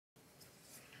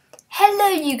Hello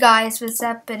you guys, what's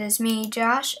up? It is me,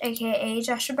 Josh, aka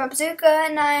Joshua Babazooka,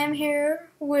 and I am here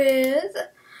with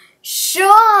Sean,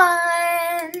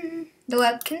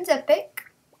 TheWebkinzEpic.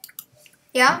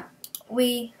 Yeah,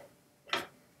 we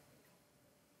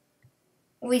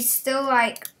still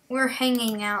we're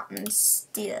hanging out and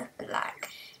stuff like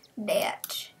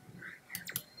that.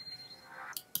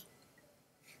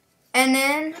 And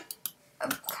then,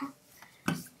 of course,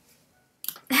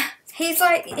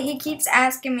 he keeps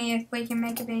asking me if we can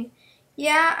make a video.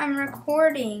 Yeah, I'm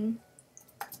recording.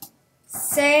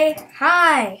 Say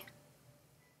hi.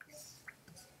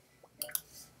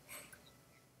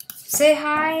 Say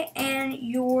hi and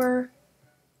your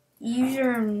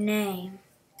username.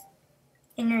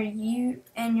 And your name.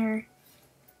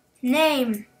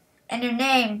 And your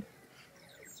name.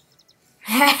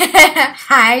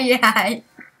 Hi.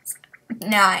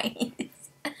 Nice.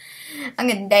 I'm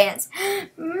gonna dance.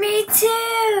 Me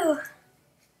too.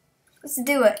 Let's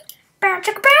do it. Never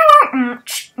gotta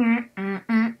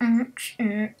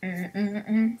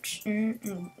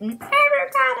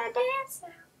dance.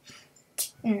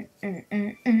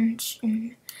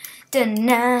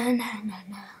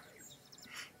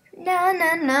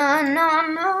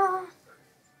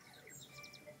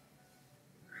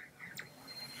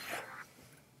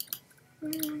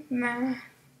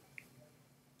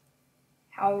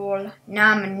 Howl.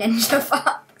 Now I'm a ninja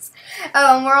fox.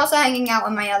 Oh, and we're also hanging out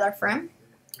with my other friend.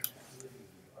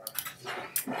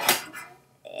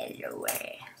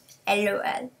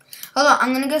 LOL. Hold on,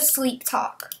 I'm gonna go sleep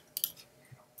talk.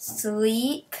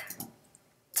 Sleep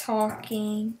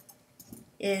talking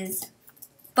is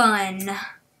fun.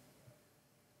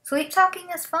 Sleep talking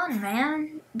is fun,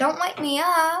 man. Don't wake me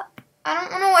up. I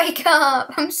don't want to wake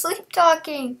up. I'm sleep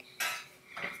talking.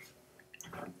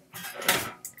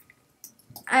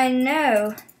 I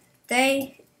know.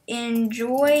 They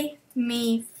enjoy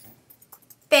me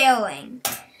failing.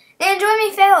 They enjoy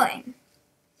me failing.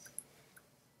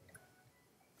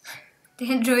 They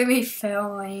enjoy me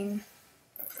failing.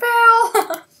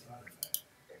 Fail!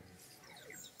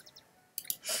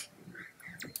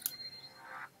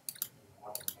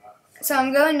 So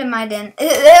I'm going to my den.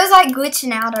 It was like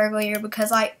glitching out earlier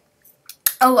because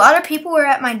a lot of people were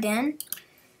at my den.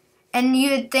 And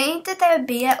you would think that they would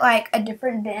be at a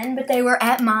different den, but they were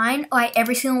at mine.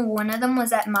 Every single one of them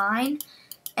was at mine.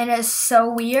 And it's so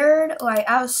weird.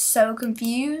 I was so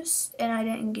confused and I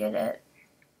didn't get it.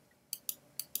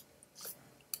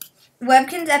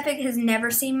 TheWebkinzEpic has never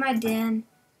seen my den.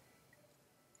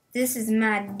 This is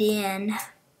my den.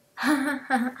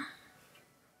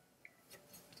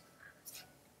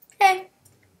 Hey.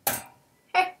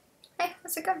 Hey,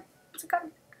 what's it going?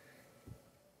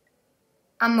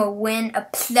 I'm gonna win a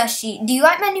plushie. Do you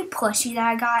like my new plushie that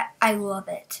I got? I love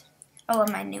it. I love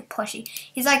my new plushie.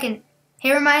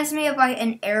 He reminds me of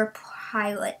an air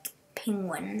pilot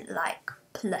penguin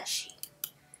plushie.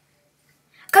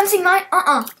 Come see mine.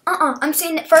 I'm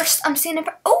seeing it first.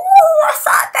 Oh, I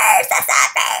saw it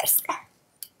first.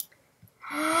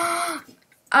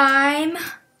 I'm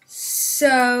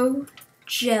so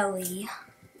jelly.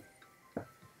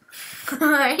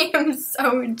 I am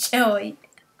so jelly.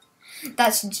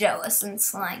 That's jealous in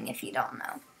slang if you don't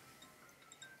know.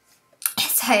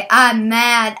 Say, I'm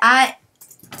mad.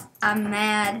 I'm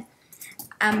mad.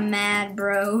 I'm mad,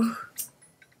 bro.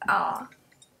 Aw.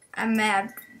 I'm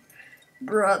mad,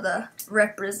 brother.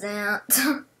 Represent.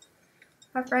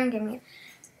 My friend gave me.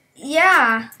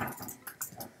 Yeah.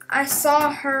 I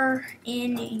saw her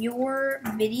in your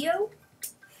video.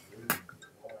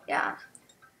 Yeah.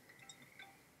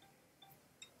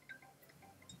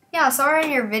 Yeah, I saw her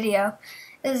in your video.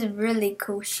 This is really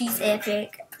cool. She's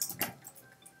epic.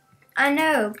 I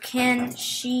know. Can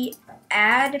she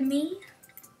add me?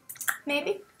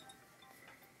 Maybe?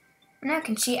 No,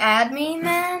 can she add me,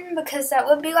 man? Because that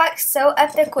would be so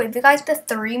epic. We'd be like the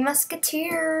Three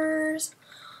Musketeers.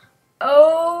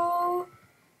 Oh.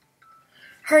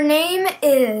 Her name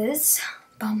is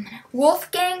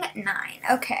Wolfgang9.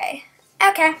 Okay.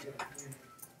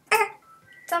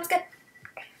 Sounds good.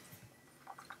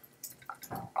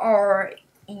 Are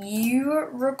you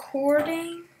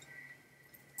recording?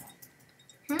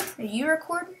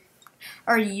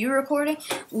 Are you recording?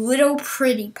 Little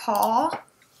pretty paw.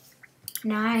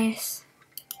 Nice.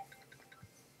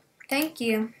 Thank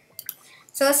you.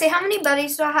 So let's see, how many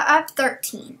buddies do I have? I have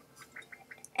 13.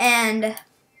 And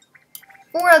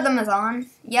 4 of them is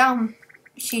on. Yeah,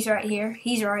 she's right here.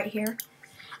 He's right here.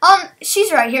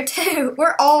 She's right here too.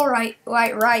 We're all right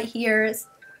here. It's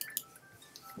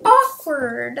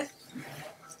awkward.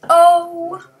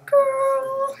 Oh,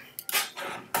 girl.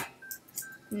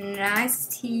 Nice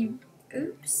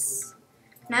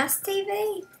Nice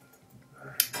TV.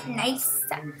 Nice.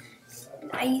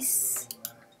 Nice.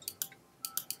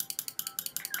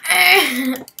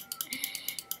 I'm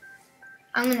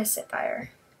gonna sit by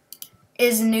her.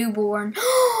 Is newborn.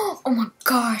 Oh my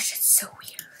gosh, it's so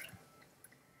weird.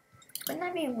 Wouldn't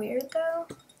that be weird though?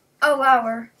 Oh wow,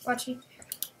 we're watching.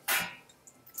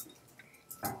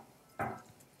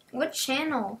 What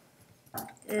channel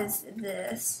is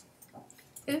this?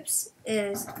 Oops,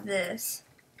 is this?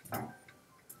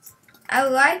 I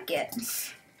like it.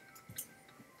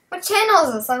 What channel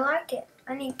is this? I like it.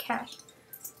 I need cash.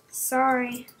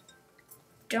 Sorry.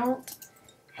 Don't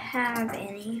have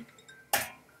any.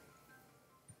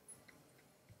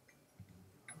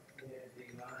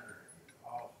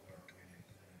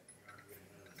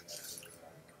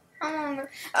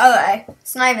 Okay,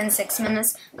 it's not even 6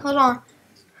 minutes. Hold on.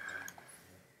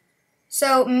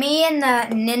 So me and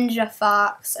the Ninja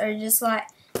Fox are just like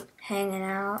hanging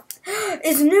out.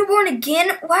 Is newborn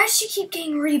again? Why does she keep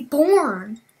getting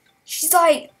reborn? She's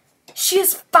like, she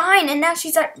was fine and now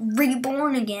she's like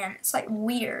reborn again. It's like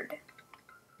weird.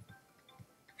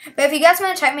 But if you guys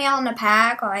want to check me out in the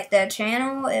pack, like the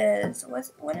channel is,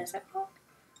 what is it called?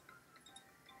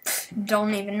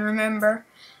 Don't even remember.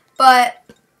 But,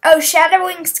 oh,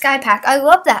 Shadowing Sky Pack. I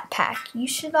love that pack. You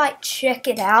should like check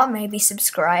it out. Maybe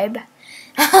subscribe.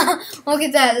 Look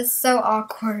at that. It's so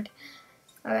awkward.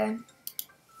 Okay.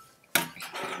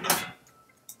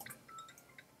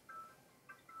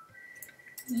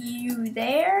 You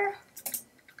there?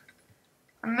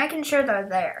 I'm making sure they're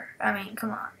there. I mean, come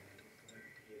on.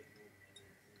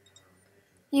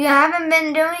 You haven't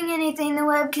been doing anything,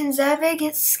 TheWebkinzEpic.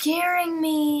 It's scaring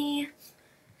me.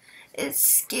 It's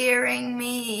scaring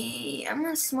me. I'm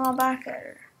gonna smile back at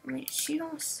her. I mean, she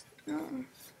don't.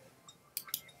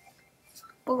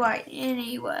 But like,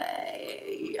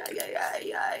 anyway,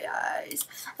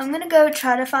 I'm gonna go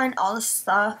try to find all the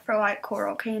stuff for like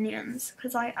Coral Canyons,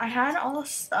 cause like I had all the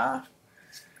stuff.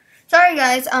 Sorry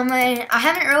guys, I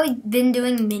haven't really been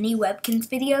doing many Webkins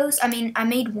videos. I mean, I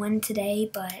made one today,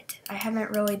 but I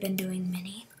haven't really been doing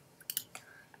many.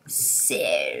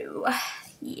 So,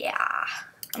 yeah.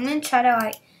 I'm gonna try to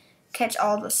like catch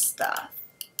all the stuff.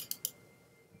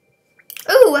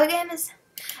 Ooh, what game is?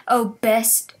 Oh,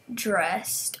 Best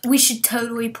Dressed. We should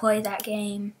totally play that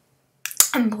game.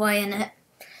 I'm playing it.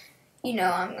 You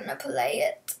know I'm gonna play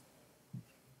it.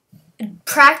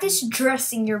 Practice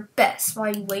dressing your best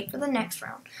while you wait for the next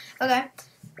round. Okay.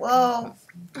 Well,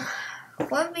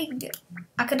 what would be good?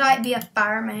 I could like be a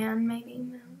fireman, maybe.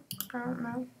 I don't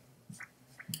know.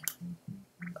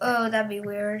 Oh, that'd be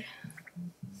weird.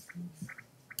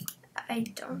 I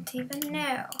don't even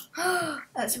know.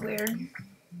 That's weird.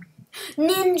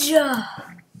 Ninja!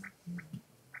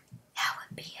 That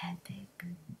would be epic.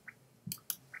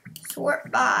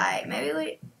 Sort by, maybe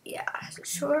we, yeah,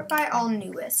 sort by all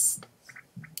newest.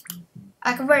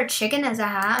 I could wear a chicken as a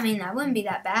hat. I mean, that wouldn't be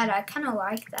that bad. I kind of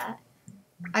like that.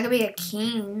 I could be a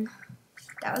king.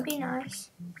 That would be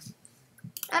nice.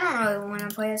 I don't really want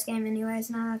to play this game anyways,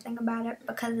 now that I think about it,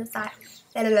 because it's like,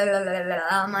 I'm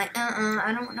like,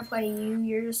 I don't want to play you.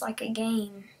 You're just like a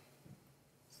game.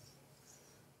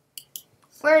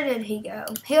 Where did he go?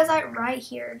 He was like right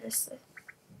here. Just,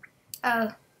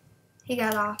 oh, he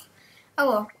got off. Oh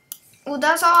well. Well,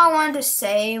 that's all I wanted to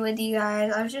say with you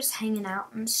guys. I was just hanging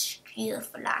out and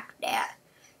stuff like that.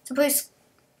 So please,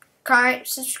 comment,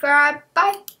 subscribe.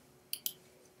 Bye.